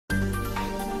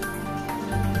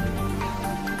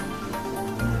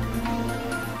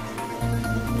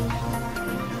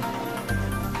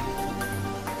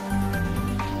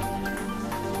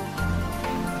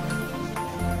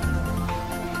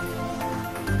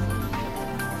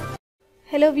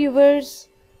Hello viewers,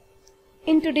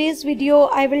 in today's video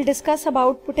I will discuss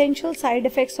about potential side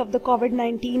effects of the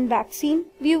COVID-19 vaccine.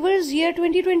 Viewers, year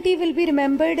 2020 will be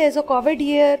remembered as a COVID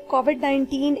year.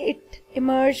 COVID-19, it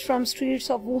emerged from streets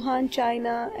of Wuhan,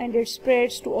 China, and it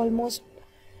spreads to almost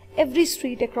every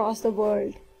street across the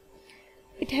world.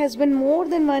 It has been more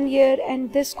than 1 year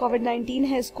and this COVID-19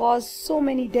 has caused so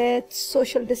many deaths,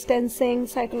 social distancing,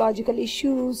 psychological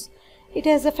issues. It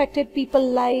has affected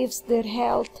people's lives, their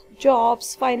health,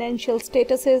 jobs, financial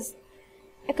statuses,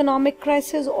 economic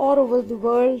crisis all over the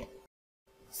world.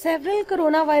 Several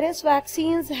coronavirus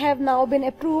vaccines have now been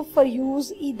approved for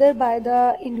use either by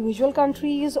the individual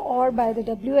countries or by the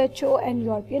WHO and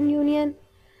European Union.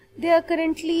 There are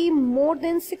currently more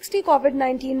than 60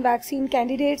 COVID-19 vaccine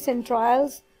candidates in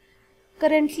trials.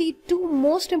 Currently, two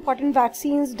most important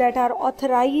vaccines that are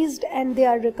authorized and they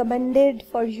are recommended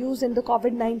for use in the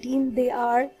COVID-19, they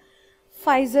are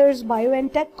Pfizer's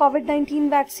BioNTech COVID-19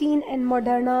 vaccine and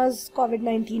Moderna's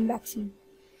COVID-19 vaccine.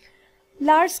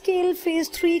 Large-scale phase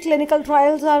 3 clinical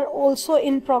trials are also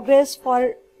in progress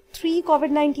for 3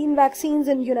 COVID-19 vaccines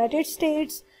in the United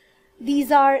States.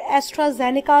 These are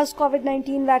AstraZeneca's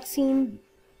COVID-19 vaccine,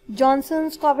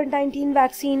 Johnson's COVID-19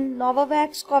 vaccine,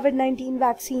 Novavax's COVID-19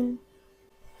 vaccine.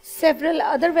 Several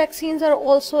other vaccines are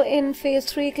also in phase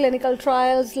 3 clinical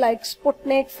trials like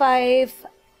Sputnik 5,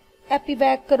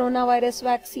 Epivac coronavirus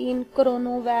vaccine,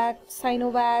 Coronavac,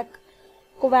 Sinovac,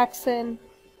 Covaxin.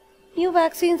 New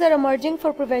vaccines are emerging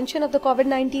for prevention of the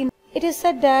COVID-19. It is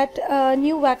said that a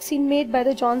new vaccine made by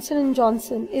the Johnson &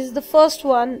 Johnson is the first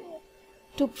one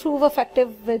to prove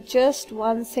effective with just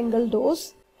one single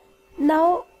dose.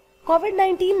 Now,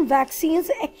 COVID-19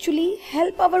 vaccines actually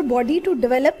help our body to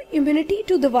develop immunity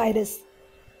to the virus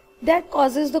that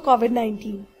causes the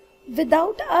COVID-19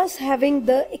 without us having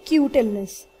the acute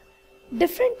illness.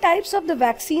 Different types of the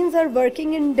vaccines are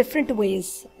working in different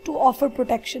ways to offer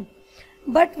protection.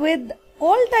 But with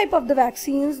all type of the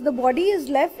vaccines, the body is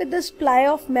left with the supply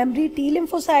of memory T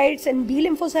lymphocytes and B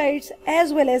lymphocytes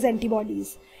as well as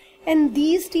antibodies. And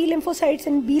these T lymphocytes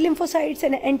and B lymphocytes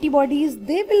and antibodies,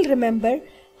 they will remember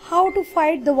how to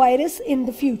fight the virus in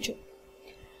the future.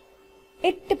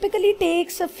 It typically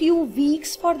takes a few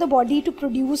weeks for the body to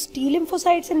produce T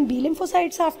lymphocytes and B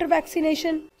lymphocytes after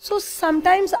vaccination. So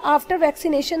sometimes after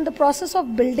vaccination, the process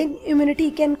of building immunity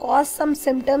can cause some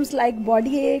symptoms like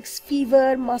body aches,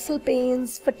 fever, muscle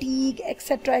pains, fatigue,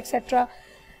 etc. etc.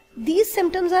 These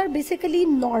symptoms are basically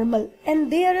normal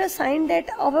and they are a sign that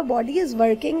our body is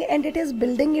working and it is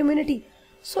building immunity.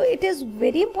 So it is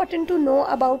very important to know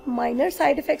about minor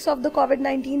side effects of the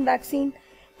COVID-19 vaccine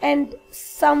and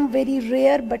some very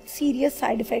rare but serious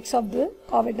side effects of the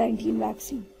COVID-19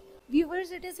 vaccine. Viewers,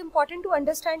 it is important to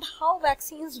understand how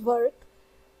vaccines work.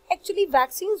 Actually,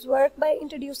 vaccines work by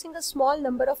introducing a small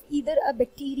number of either a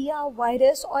bacteria,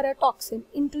 virus or a toxin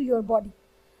into your body.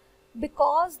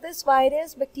 Because this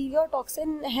virus, bacteria or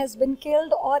toxin has been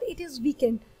killed or it is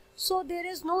weakened, so there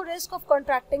is no risk of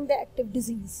contracting the active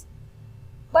disease.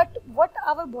 But what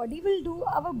our body will do,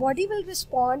 our body will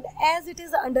respond as it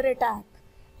is under attack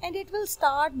and it will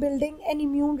start building an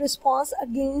immune response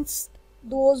against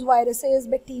those viruses,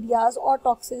 bacteria or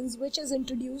toxins which is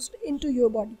introduced into your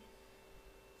body.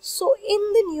 So in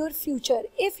the near future,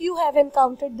 if you have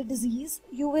encountered the disease,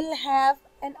 you will have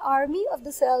an army of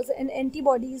the cells and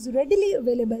antibodies readily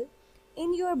available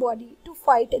in your body to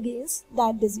fight against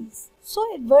that disease. So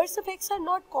adverse effects are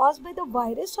not caused by the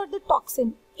virus or the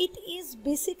toxin. It is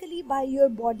basically by your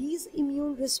body's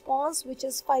immune response which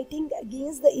is fighting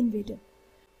against the invader.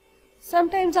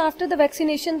 Sometimes after the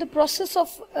vaccination, the process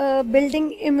of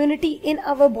building immunity in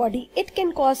our body, it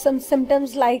can cause some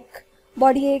symptoms like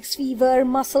body aches, fever,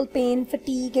 muscle pain,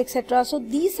 fatigue, etc. So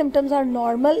these symptoms are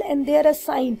normal and they are a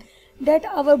sign that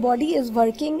our body is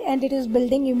working and it is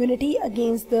building immunity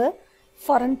against the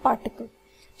foreign particle.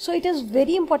 So it is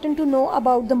very important to know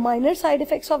about the minor side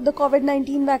effects of the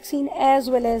COVID-19 vaccine as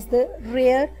well as the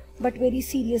rare but very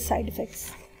serious side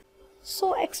effects.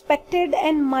 So expected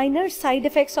and minor side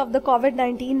effects of the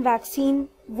COVID-19 vaccine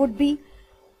would be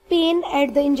pain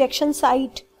at the injection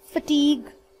site, fatigue,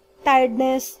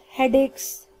 tiredness,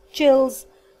 headaches, chills,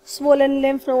 swollen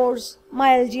lymph nodes,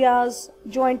 myalgias,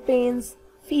 joint pains,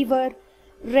 fever,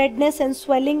 redness and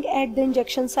swelling at the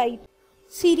injection site.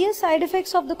 Serious side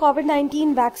effects of the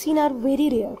COVID-19 vaccine are very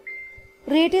rare.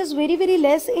 Rate is very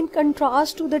less in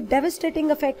contrast to the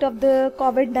devastating effect of the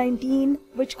COVID-19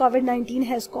 which COVID-19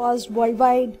 has caused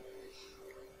worldwide.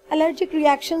 Allergic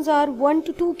reactions are 1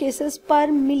 to 2 cases per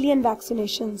million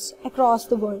vaccinations across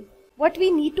the world. What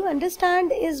we need to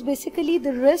understand is basically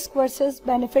the risk versus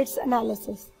benefits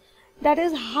analysis. That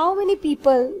is, how many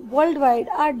people worldwide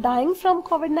are dying from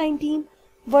COVID-19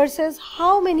 versus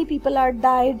how many people are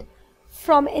died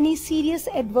from any serious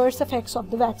adverse effects of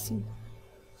the vaccine.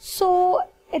 So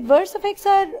adverse effects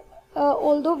are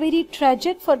although very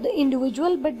tragic for the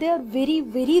individual, but they are very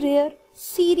rare.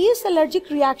 Serious allergic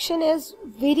reaction is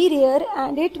very rare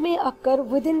and it may occur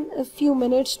within a few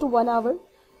minutes to 1 hour.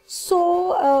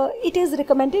 So it is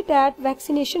recommended that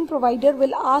vaccination provider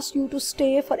will ask you to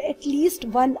stay for at least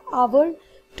 1 hour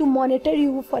to monitor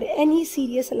you for any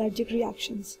serious allergic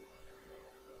reactions.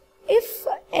 If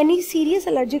any serious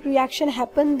allergic reaction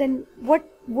happen, then what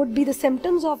would be the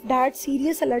symptoms of that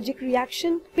serious allergic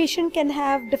reaction? Patient can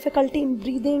have difficulty in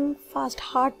breathing, fast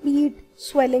heartbeat,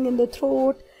 swelling in the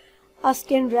throat, a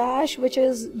skin rash which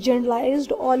is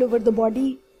generalized all over the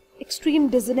body, extreme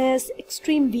dizziness,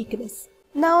 extreme weakness.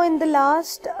 Now in the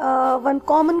last, one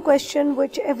common question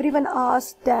which everyone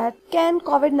asks, that can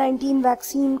COVID-19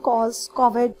 vaccine cause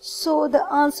COVID? So the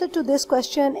answer to this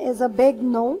question is a big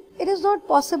no. It is not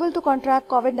possible to contract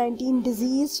COVID-19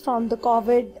 disease from the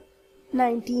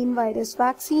COVID-19 virus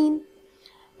vaccine,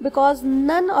 because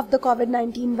none of the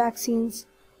COVID-19 vaccines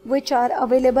which are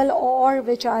available or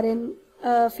which are in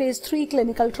phase 3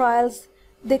 clinical trials,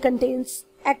 they contain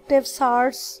active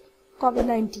SARS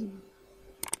COVID-19.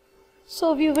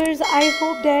 So viewers, I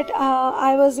hope that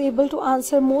I was able to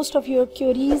answer most of your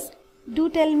queries. Do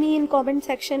tell me in comment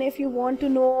section if you want to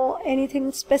know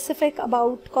anything specific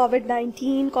about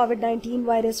COVID-19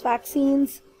 virus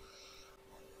vaccines.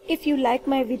 If you like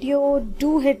my video,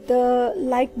 do hit the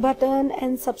like button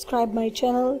and subscribe my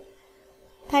channel.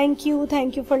 Thank you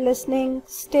for listening.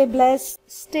 Stay blessed,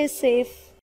 stay safe.